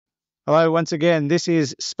Hello, once again. This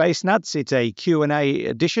is Space Nuts. It's a Q&A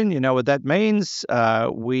edition. You know what that means.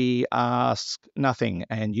 We ask nothing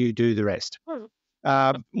and you do the rest.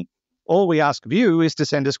 All we ask of you is to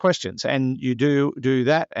send us questions, and you do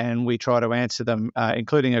that, and we try to answer them,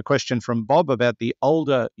 including a question from Bob about the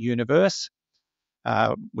older universe,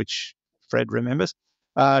 which Fred remembers.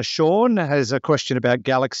 Shaun has a question about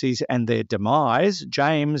galaxies and their demise.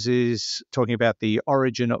 James is talking about the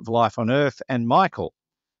origin of life on Earth, and Michael,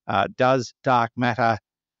 does dark matter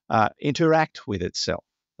interact with itself?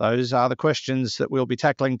 Those are the questions that we'll be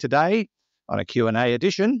tackling today on a Q&A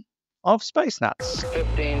edition of Space Nuts.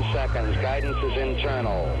 15 seconds. Guidance is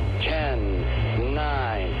internal. 10,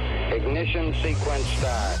 9. Ignition sequence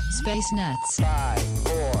start. Space Nuts. 5,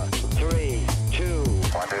 4, 3, 2.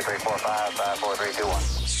 1, 2, 3, 4, 5, 5, 4, 3, 2, 1.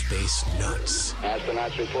 Space Nuts.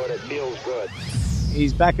 Astronauts report it feels good.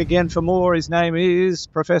 He's back again for more. His name is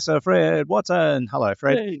Professor Fred Watson. Hello,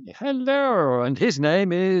 Fred. Hey, hello, and his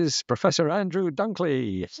name is Professor Andrew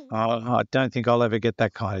Dunkley. Oh, I don't think I'll ever get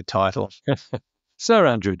that kind of title. Sir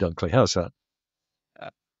Andrew Dunkley, how's that?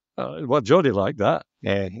 Well, Geordie like that.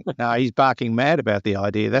 Yeah, no, he's barking mad about the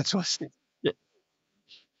idea. That's what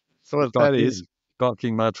that Barking- is.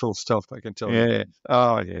 Barking mad full stop, I can tell you. Yeah.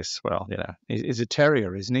 Oh, yes. Well, you know, he's a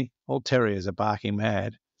terrier, isn't he? All terriers are barking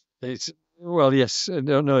mad. Well, yes.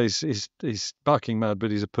 No, he's barking mad, but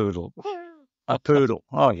he's a poodle. A poodle.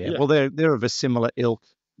 Oh, yeah. Yeah. Well, they're of a similar ilk.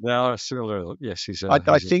 They are similar. Yes, he's.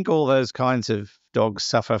 I think all those kinds of dogs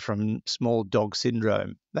suffer from small dog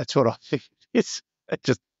syndrome. That's what I think. It's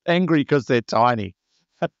just angry because they're tiny.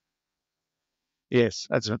 Yes,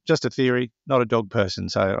 that's just a theory, not a dog person,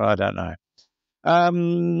 so I don't know.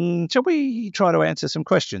 Shall we try to answer some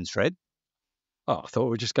questions, Fred? Oh, I thought we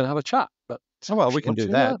were just going to have a chat, but Oh, well, we can do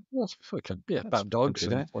that. Yes, we can. Yeah, about dogs. We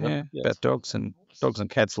can do And that. whatever. Yeah, Yes. about dogs and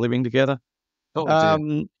cats living together. Oh,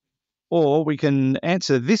 dear. Or we can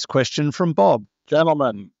answer this question from Bob.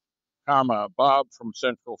 Gentlemen, Bob from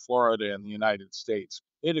Central Florida in the United States.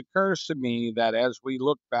 It occurs to me that as we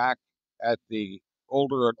look back at the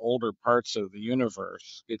older and older parts of the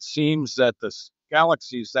universe, it seems that the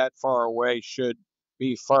galaxies that far away should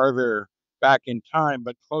be farther back in time,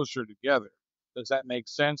 but closer together. Does that make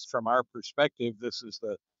sense? From our perspective, this is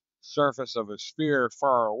the surface of a sphere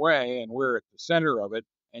far away, and we're at the center of it,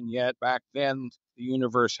 and yet back then the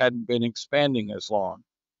universe hadn't been expanding as long.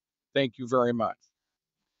 Thank you very much.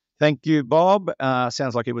 Thank you, Bob.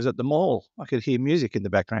 Sounds like it was at the mall. I could hear music in the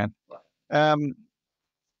background. I've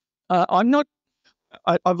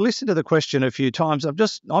listened to the question a few times.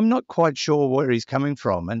 I'm not quite sure where he's coming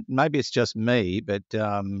from, and maybe it's just me. But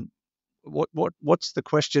what's the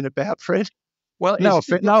question about, Fred? Well, No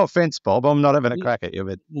offense, Bob. I'm not having a crack at you,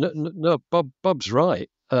 but No, Bob's right.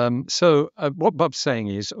 So what Bob's saying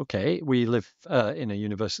is, okay, we live in a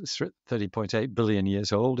universe that's 30.8 billion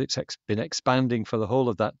years old. It's been expanding for the whole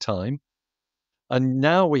of that time. And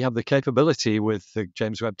now we have the capability with the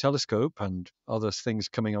James Webb Telescope and other things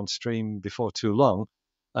coming on stream before too long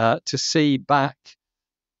to see back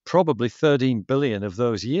probably 13 billion of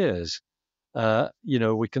those years.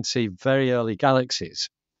 We can see very early galaxies.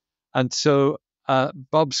 And so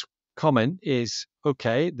Bob's comment is,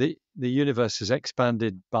 okay, the universe has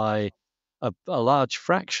expanded by a large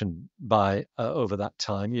fraction by over that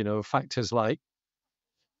time, factors like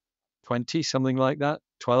 20, something like that,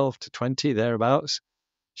 12 to 20, thereabouts.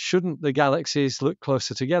 Shouldn't the galaxies look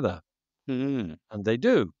closer together? And they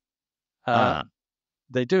do.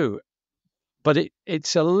 They do. But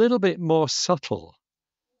it's a little bit more subtle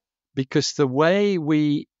because the way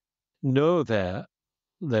we know they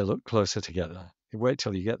look closer together. Wait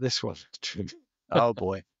till you get this one. oh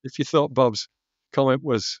boy. If you thought Bob's comment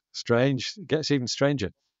was strange, it gets even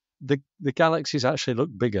stranger. The galaxies actually look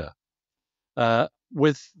bigger.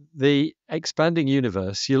 With the expanding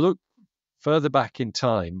universe, you look further back in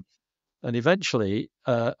time, and eventually,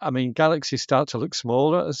 galaxies start to look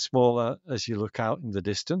smaller as you look out in the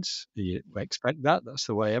distance. You expect that. That's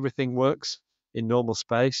the way everything works in normal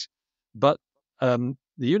space. But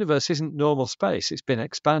the universe isn't normal space. It's been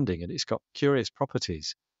expanding, and it's got curious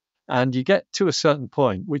properties. And you get to a certain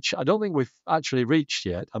point, which I don't think we've actually reached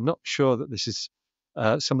yet. I'm not sure that this is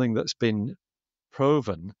something that's been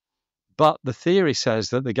proven, but the theory says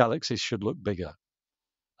that the galaxies should look bigger.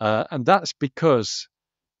 And that's because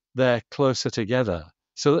they're closer together.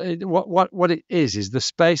 So what it is the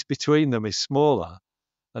space between them is smaller,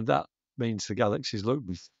 and that means the galaxies look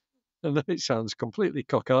big. And it sounds completely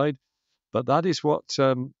cockeyed, but that is what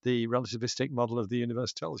the relativistic model of the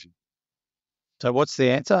universe tells you. So what's the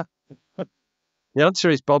answer? The answer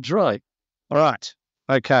is Bob's right. All right.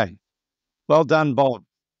 Okay. Well done, Bob.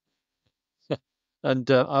 And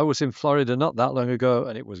I was in Florida not that long ago,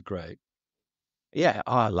 and it was great. Yeah,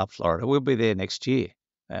 I love Florida. We'll be there next year,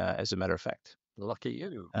 as a matter of fact. Lucky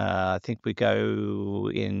you. I think we go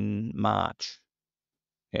in March.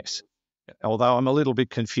 Yes. Although I'm a little bit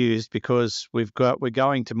confused because we're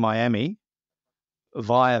going to Miami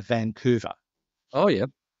via Vancouver. Oh, yeah.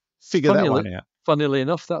 Figure that one out. Funnily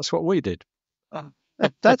enough, that's what we did.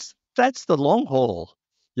 That's the long haul.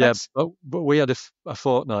 Yeah, but we had a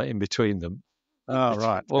fortnight in between them. Oh,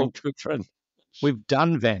 right. Well, we've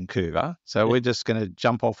done Vancouver, so we're just going to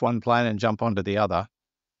jump off one plane and jump onto the other.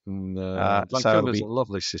 Vancouver's a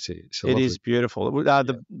lovely city. It is beautiful.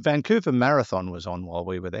 The Vancouver Marathon was on while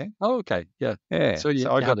we were there. Oh, okay. Yeah. Yeah. So you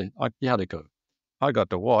had to go. I got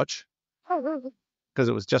to watch because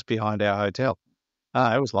it was just behind our hotel.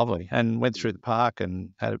 It was lovely, and went through the park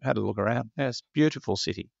and had a look around. Yeah, it's a beautiful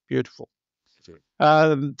city. Beautiful.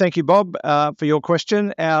 Thank you, Bob, for your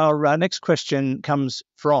question. Our next question comes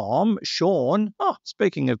from Shaun. Oh,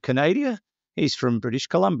 speaking of Canada, he's from British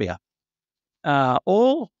Columbia. Are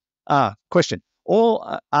all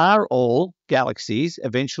galaxies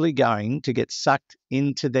eventually going to get sucked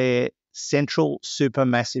into their central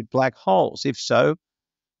supermassive black holes? If so,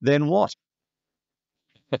 then what?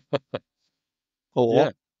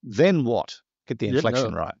 Then what? Get the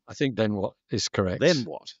inflection right. I think then what is correct. Then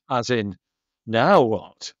what? As in, now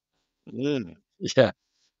what? Yeah.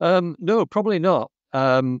 No, probably not.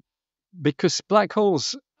 Because black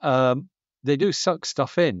holes, they do suck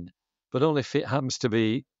stuff in, but only if it happens to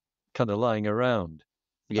be kind of lying around.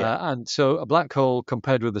 Yeah. And so a black hole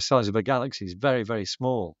compared with the size of a galaxy is very, very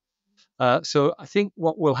small. So I think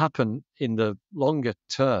what will happen in the longer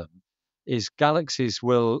term is galaxies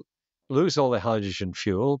will lose all their hydrogen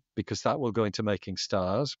fuel because that will go into making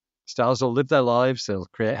stars. Stars will live their lives. They'll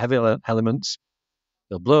create heavy elements.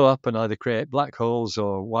 They'll blow up and either create black holes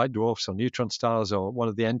or white dwarfs or neutron stars or one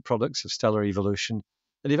of the end products of stellar evolution.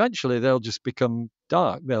 And eventually they'll just become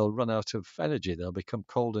dark. They'll run out of energy. They'll become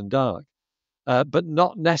cold and dark, but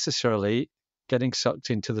not necessarily getting sucked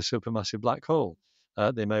into the supermassive black hole.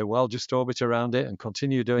 They may well just orbit around it and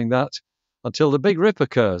continue doing that until the big rip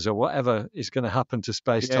occurs or whatever is going to happen to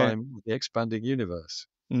space-time with the expanding universe.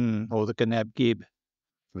 Or the Gnab-Gib.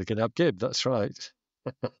 The Gnab-Gib, that's right.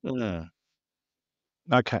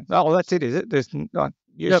 Okay. Oh, that's it, is it? There's not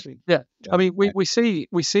usually. Yeah. I mean, we see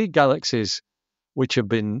galaxies which have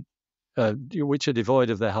been which are devoid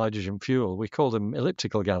of their hydrogen fuel. We call them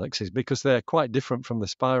elliptical galaxies because they're quite different from the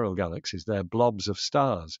spiral galaxies. They're blobs of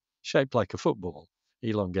stars shaped like a football,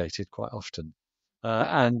 elongated quite often.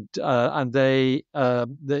 And they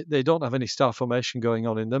don't have any star formation going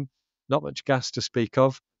on in them, not much gas to speak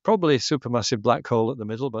of, probably a supermassive black hole at the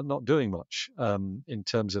middle, but not doing much in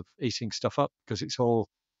terms of eating stuff up because it's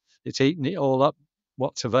eating it all up,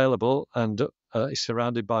 what's available, and is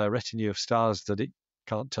surrounded by a retinue of stars that it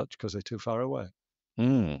can't touch because they're too far away.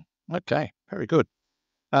 Okay, very good.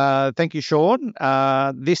 Thank you, Shaun.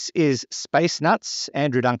 This is Space Nuts.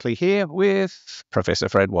 Andrew Dunkley here with Professor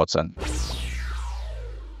Fred Watson.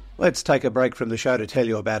 Let's take a break from the show to tell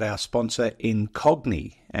you about our sponsor,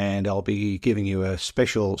 Incogni, and I'll be giving you a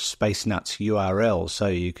special Space Nuts URL so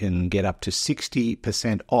you can get up to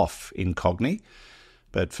 60% off Incogni.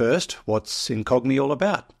 But first, what's Incogni all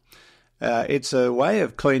about? It's a way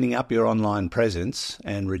of cleaning up your online presence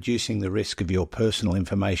and reducing the risk of your personal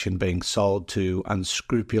information being sold to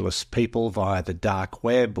unscrupulous people via the dark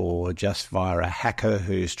web or just via a hacker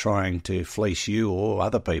who's trying to fleece you or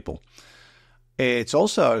other people. It's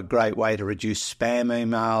also a great way to reduce spam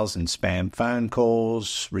emails and spam phone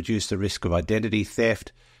calls, reduce the risk of identity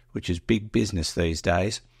theft, which is big business these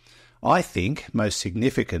days. I think, most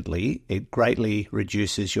significantly, it greatly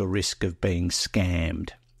reduces your risk of being scammed.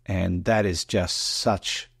 And that is just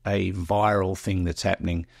such a viral thing that's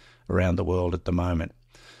happening around the world at the moment.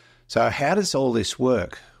 So how does all this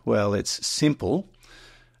work? Well, it's simple.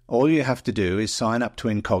 All you have to do is sign up to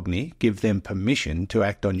Incogni, give them permission to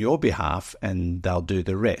act on your behalf, and they'll do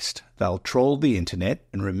the rest. They'll trawl the internet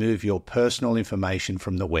and remove your personal information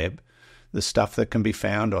from the web, the stuff that can be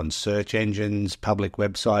found on search engines, public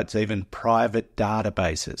websites, even private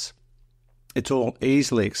databases. It's all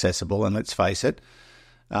easily accessible, and let's face it,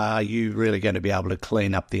 you're really going to be able to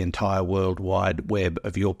clean up the entire World Wide Web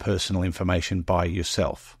of your personal information by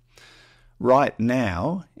yourself. Right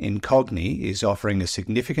now, Incogni is offering a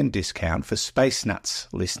significant discount for Space Nuts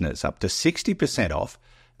listeners, up to 60% off,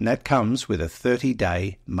 and that comes with a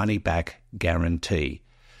 30-day money-back guarantee.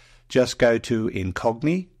 Just go to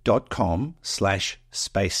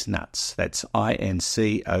incogni.com/spacenuts. That's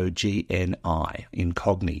INCOGNI,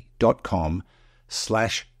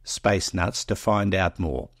 incogni.com/spacenuts to find out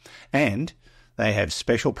more. And They have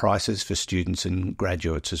special prices for students and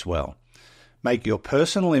graduates as well. Make your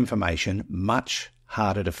personal information much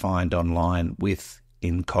harder to find online with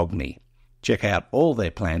Incogni. Check out all their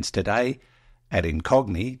plans today at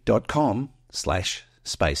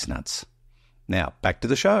incogni.com/spacenuts. Now, back to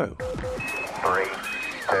the show. 3, 2,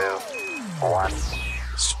 1.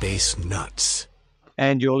 Space Nuts.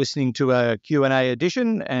 And you're listening to a Q&A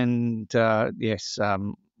edition. And yes,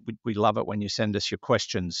 we love it when you send us your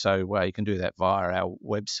questions. So you can do that via our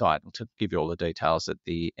website. I'll give you all the details at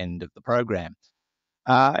the end of the program.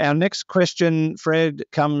 Our next question, Fred,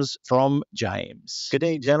 comes from James. Good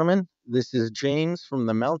day, gentlemen. This is James from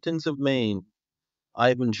the mountains of Maine.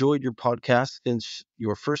 I've enjoyed your podcast since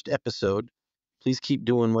your first episode. Please keep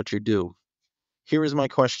doing what you do. Here is my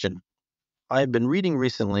question. I have been reading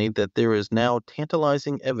recently that there is now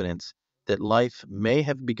tantalizing evidence that life may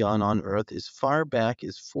have begun on Earth as far back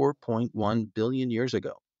as 4.1 billion years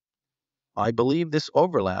ago. I believe this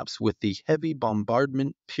overlaps with the heavy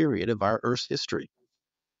bombardment period of our Earth's history.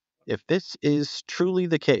 If this is truly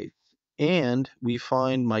the case, and we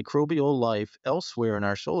find microbial life elsewhere in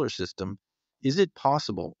our solar system, is it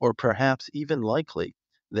possible, or perhaps even likely,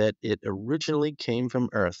 that it originally came from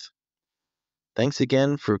Earth? Thanks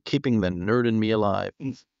again for keeping the nerd in me alive.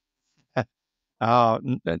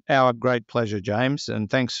 Our great pleasure, James, and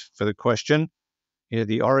thanks for the question.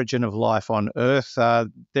 The origin of life on Earth,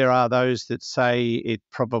 there are those that say it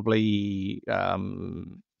probably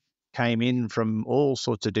came in from all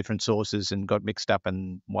sorts of different sources and got mixed up,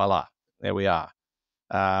 and voila, there we are.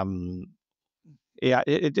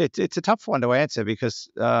 It's a tough one to answer because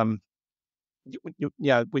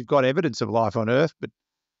we've got evidence of life on Earth, but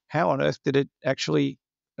how on earth did it actually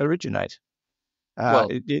originate?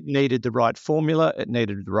 It needed the right formula, it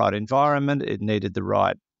needed the right environment, it needed the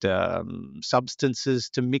right substances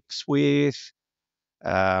to mix with.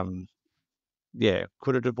 Could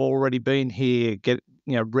it have already been here,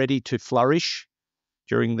 ready to flourish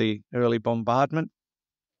during the early bombardment?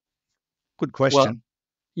 Good question. Well,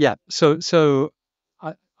 yeah. So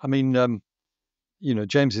I mean,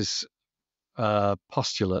 James's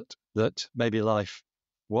postulate that maybe life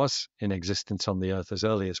was in existence on the Earth as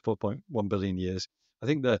early as 4.1 billion years. I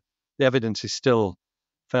think the evidence is still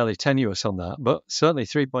fairly tenuous on that, but certainly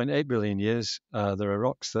 3.8 billion years, there are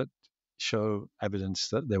rocks that show evidence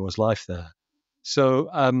that there was life there. So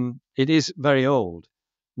it is very old.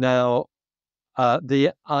 Now,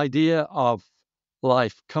 the idea of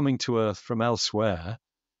life coming to Earth from elsewhere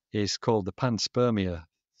is called the panspermia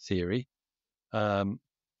theory. And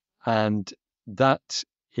that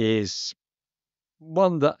is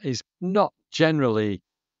one that is not generally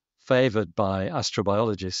favored by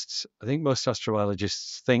astrobiologists. I think most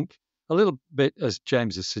astrobiologists think a little bit, as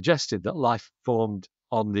James has suggested, that life formed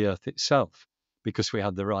on the Earth itself because we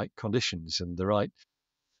had the right conditions and the right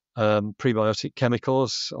prebiotic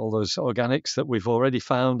chemicals, all those organics that we've already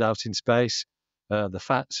found out in space, the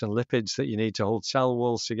fats and lipids that you need to hold cell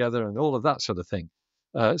walls together and all of that sort of thing.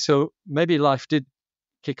 So maybe life did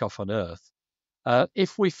kick off on Earth.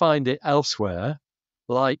 If we find it elsewhere,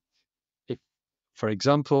 like, if, for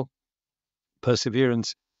example,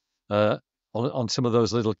 Perseverance on some of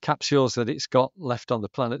those little capsules that it's got left on the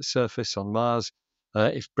planet's surface on Mars,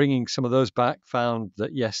 if bringing some of those back found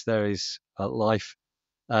that, yes, there is life,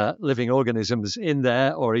 living organisms in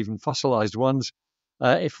there, or even fossilized ones,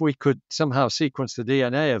 if we could somehow sequence the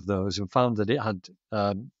DNA of those and found that it had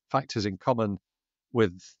factors in common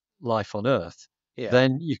with life on Earth,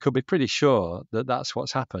 then you could be pretty sure that that's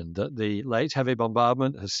what's happened, that the late heavy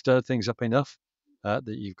bombardment has stirred things up enough that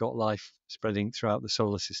you've got life spreading throughout the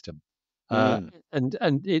solar system. And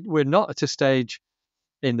we're not at a stage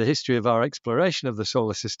in the history of our exploration of the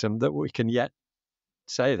solar system that we can yet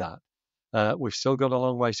say that. We've still got a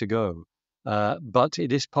long way to go. But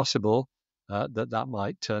it is possible that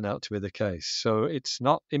might turn out to be the case. So it's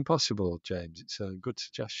not impossible, James. It's a good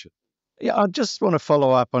suggestion. Yeah, I just want to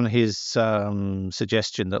follow up on his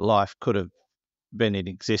suggestion that life could have been in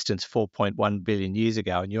existence 4.1 billion years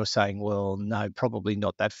ago. And you're saying, well, no, probably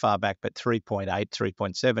not that far back, but 3.8,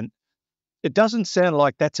 3.7. It doesn't sound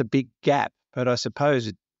like that's a big gap, but I suppose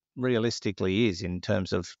it realistically is in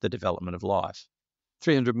terms of the development of life.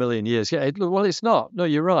 300 million years. Yeah, well, it's not. No,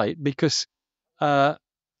 you're right, because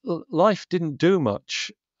life didn't do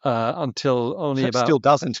much until only about... Still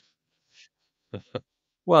doesn't.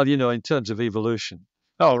 Well, in terms of evolution.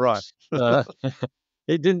 Oh, right.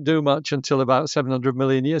 It didn't do much until about 700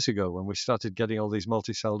 million years ago when we started getting all these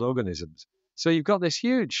multi-celled organisms. So you've got this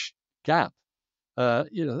huge gap,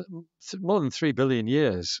 more than 3 billion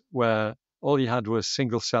years where all you had was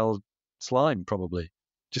single-celled slime, probably,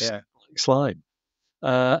 just like slime.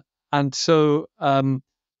 And so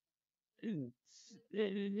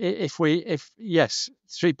if yes,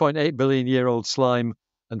 3.8 billion year old slime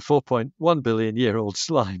and 4.1 billion year old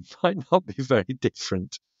slime might not be very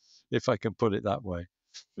different, if I can put it that way.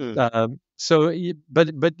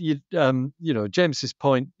 James's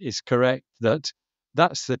point is correct that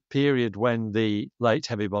that's the period when the late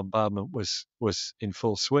heavy bombardment was in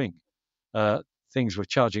full swing. Things were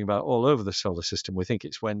charging about all over the solar system. We think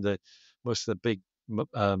it's when most of the big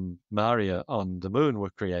maria on the moon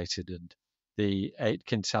were created, and the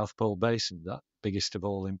Aitken South Pole Basin, that biggest of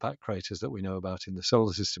all impact craters that we know about in the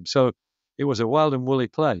solar system. So it was a wild and woolly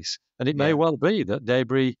place, and it may well be that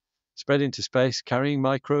debris spread into space carrying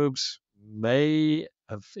microbes may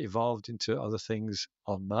have evolved into other things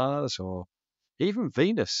on Mars or even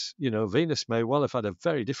Venus. Venus may well have had a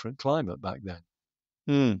very different climate back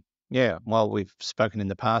then. Yeah, well, we've spoken in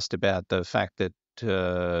the past about the fact that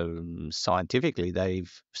scientifically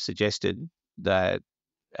they've suggested that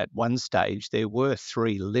at one stage there were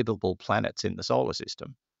 3 livable planets in the solar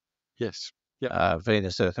system. Yes. Yeah.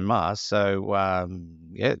 Venus, Earth, and Mars. So,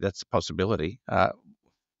 that's a possibility.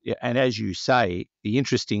 And as you say, the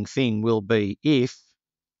interesting thing will be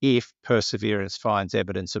if Perseverance finds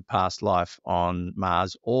evidence of past life on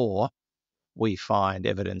Mars, or we find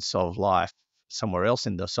evidence of life somewhere else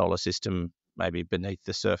in the solar system, maybe beneath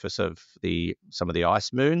the surface of some of the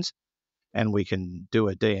ice moons, and we can do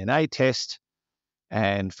a DNA test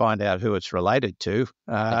and find out who it's related to.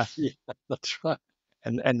 Yeah, that's right.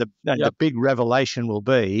 And the big revelation will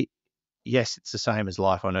be, yes, it's the same as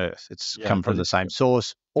life on Earth. It's come from the same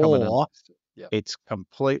source, or it's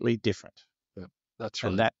completely different. Yeah, that's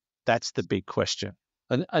right. And that's the big question.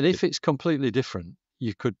 And if it's completely different,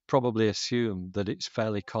 you could probably assume that it's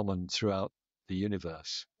fairly common throughout the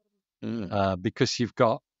universe, because you've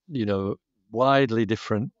got, widely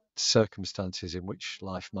different circumstances in which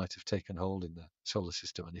life might have taken hold in the solar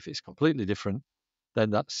system. And if it's completely different,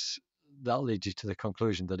 then that leads you to the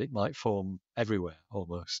conclusion that it might form everywhere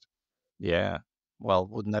almost. Yeah. Well,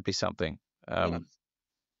 wouldn't that be something?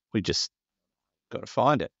 We just got to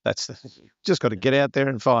find it. Just got to get out there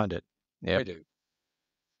and find it. Yeah, we do.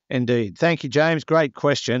 Indeed. Thank you, James. Great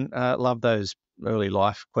question. Love those early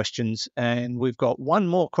life questions. And we've got one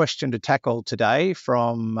more question to tackle today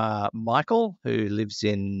from Michael, who lives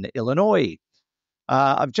in Illinois.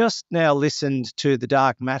 I've just now listened to the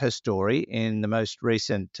dark matter story in the most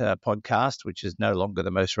recent podcast, which is no longer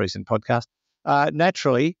the most recent podcast.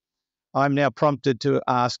 Naturally, I'm now prompted to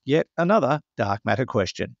ask yet another dark matter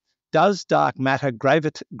question. Does dark matter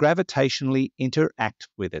gravitationally interact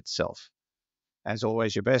with itself? As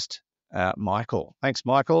always, your best, Michael. Thanks,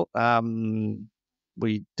 Michael.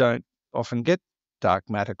 We don't often get dark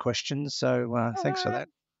matter questions, so thanks for that.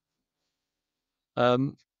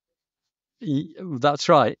 That's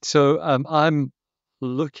right. So I'm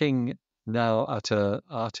looking now at an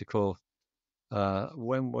article.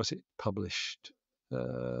 When was it published?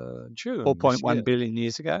 June. 4.1 billion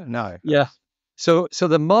years ago? No. Yeah. So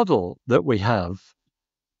the model that we have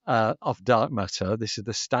of dark matter, this is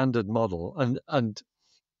the standard model, and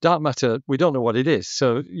dark matter, we don't know what it is.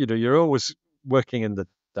 So you're always working in the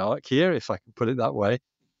dark here, if I can put it that way.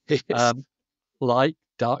 Yes. Light,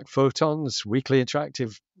 dark photons, weakly interacting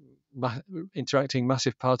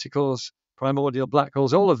massive particles, primordial black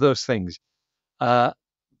holes, all of those things.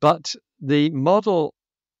 But the model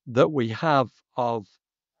that we have of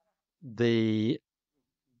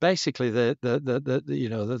basically the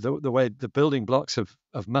way the building blocks of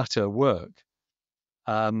matter work,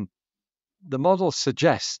 the model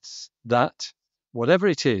suggests that whatever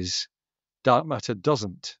it is, dark matter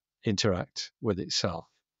doesn't interact with itself,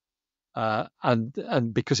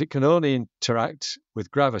 and because it can only interact with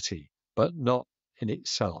gravity, but not in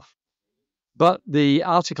itself. But the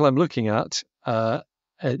article I'm looking at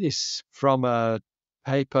is from a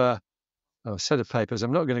set of papers.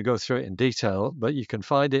 I'm not going to go through it in detail, but you can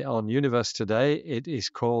find it on Universe Today. It is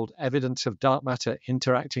called Evidence of Dark Matter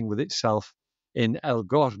Interacting with Itself in El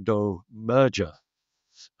Gordo Merger.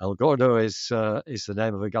 El Gordo is the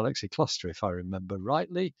name of a galaxy cluster, if I remember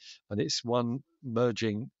rightly, and it's one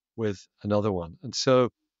merging with another one. And so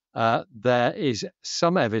there is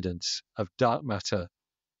some evidence of dark matter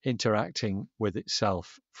interacting with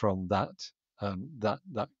itself from that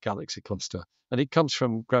galaxy cluster. And it comes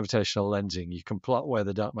from gravitational lensing. You can plot where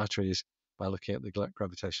the dark matter is by looking at the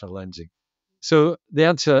gravitational lensing. So the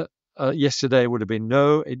answer yesterday would have been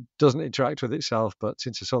no, it doesn't interact with itself. But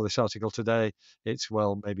since I saw this article today, it's,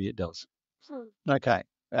 well, maybe it does. Okay.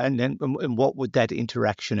 And then what would that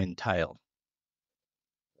interaction entail?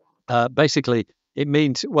 Basically, it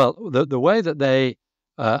means, well, the way that they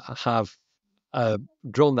have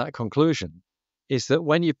drawn that conclusion is that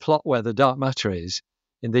when you plot where the dark matter is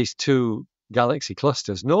in these two galaxy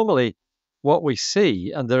clusters, normally what we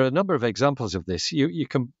see, and there are a number of examples of this, you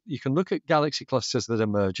can look at galaxy clusters that are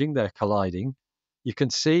merging, they're colliding. You can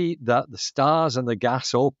see that the stars and the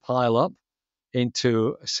gas all pile up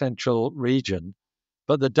into a central region,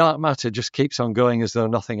 but the dark matter just keeps on going as though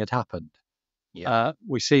nothing had happened. Yeah.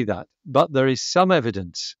 We see that. But there is some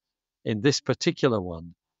evidence in this particular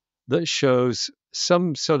one that shows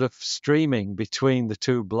some sort of streaming between the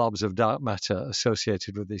two blobs of dark matter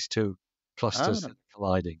associated with these two clusters that are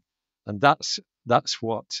colliding. And that's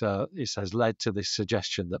what has led to this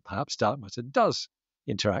suggestion that perhaps dark matter does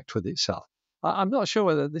interact with itself. I'm not sure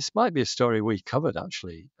whether this might be a story we covered,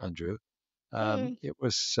 actually, Andrew. It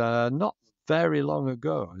was not very long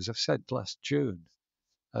ago, as I've said, last June.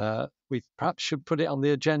 We perhaps should put it on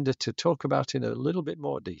the agenda to talk about in a little bit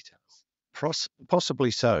more detail.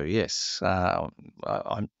 Possibly so, yes. There's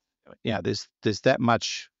that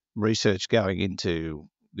much research going into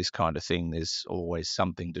this kind of thing. There's always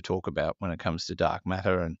something to talk about when it comes to dark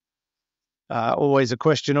matter, and always a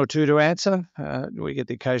question or two to answer. We get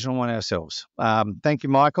the occasional one ourselves. Thank you,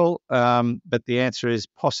 Michael. But the answer is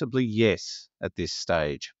possibly yes at this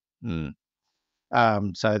stage. So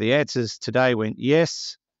the answers today went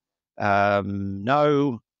yes,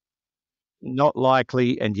 no, not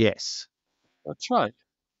likely, and yes. That's right.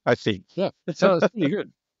 I think. Yeah, that's pretty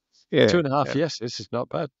good. Yeah, 2.5 yeses is not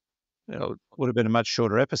bad. It would have been a much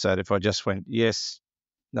shorter episode if I just went yes,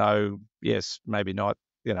 no, yes, maybe not.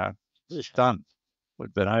 It's done. Would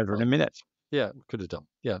have been over in a minute. Yeah, we could have done.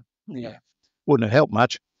 Yeah. Wouldn't have helped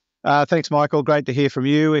much. Thanks, Michael. Great to hear from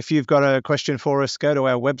you. If you've got a question for us, go to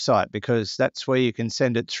our website, because that's where you can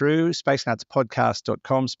send it through,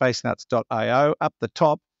 spacenutspodcast.com, spacenuts.io. Up the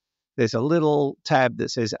top, there's a little tab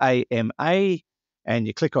that says AMA, and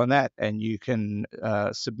you click on that and you can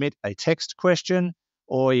submit a text question,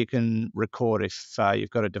 or you can record if you've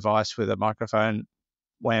got a device with a microphone.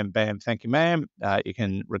 Wham, bam, thank you, ma'am. You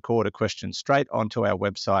can record a question straight onto our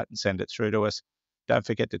website and send it through to us. Don't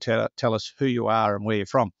forget to tell us who you are and where you're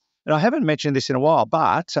from. And I haven't mentioned this in a while,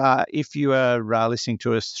 but if you are listening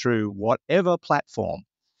to us through whatever platform,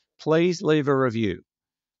 please leave a review.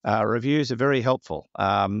 Reviews are very helpful.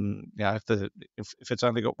 If it's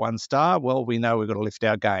only got 1 star, well, we know we've got to lift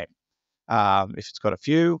our game. If it's got a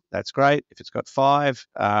few, that's great. If it's got 5,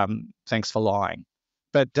 thanks for lying.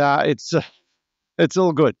 But it's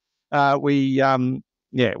all good. We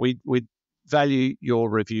value your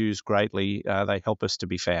reviews greatly. They help us to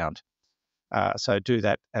be found. So do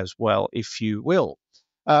that as well, if you will.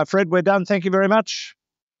 Fred, we're done. Thank you very much.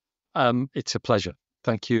 It's a pleasure.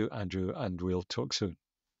 Thank you, Andrew, and we'll talk soon.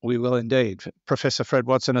 We will indeed. Professor Fred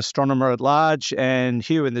Watson, astronomer at large, and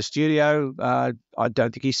Hugh in the studio. I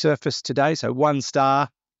don't think he surfaced today, so 1 star.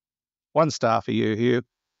 1 star for you, Hugh.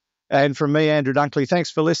 And from me, Andrew Dunkley, thanks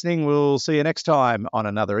for listening. We'll see you next time on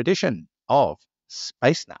another edition of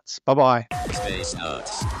Space Nuts. Bye-bye. Space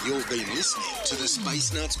Nuts. You've been listening to the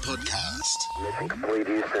Space Nuts podcast.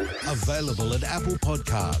 Available at Apple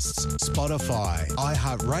Podcasts, Spotify,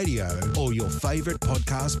 iHeartRadio, or your favorite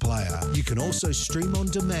podcast player. You can also stream on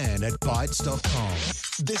demand at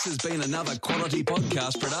Bytes.com. This has been another quality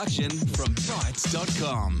podcast production from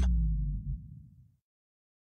Bytes.com.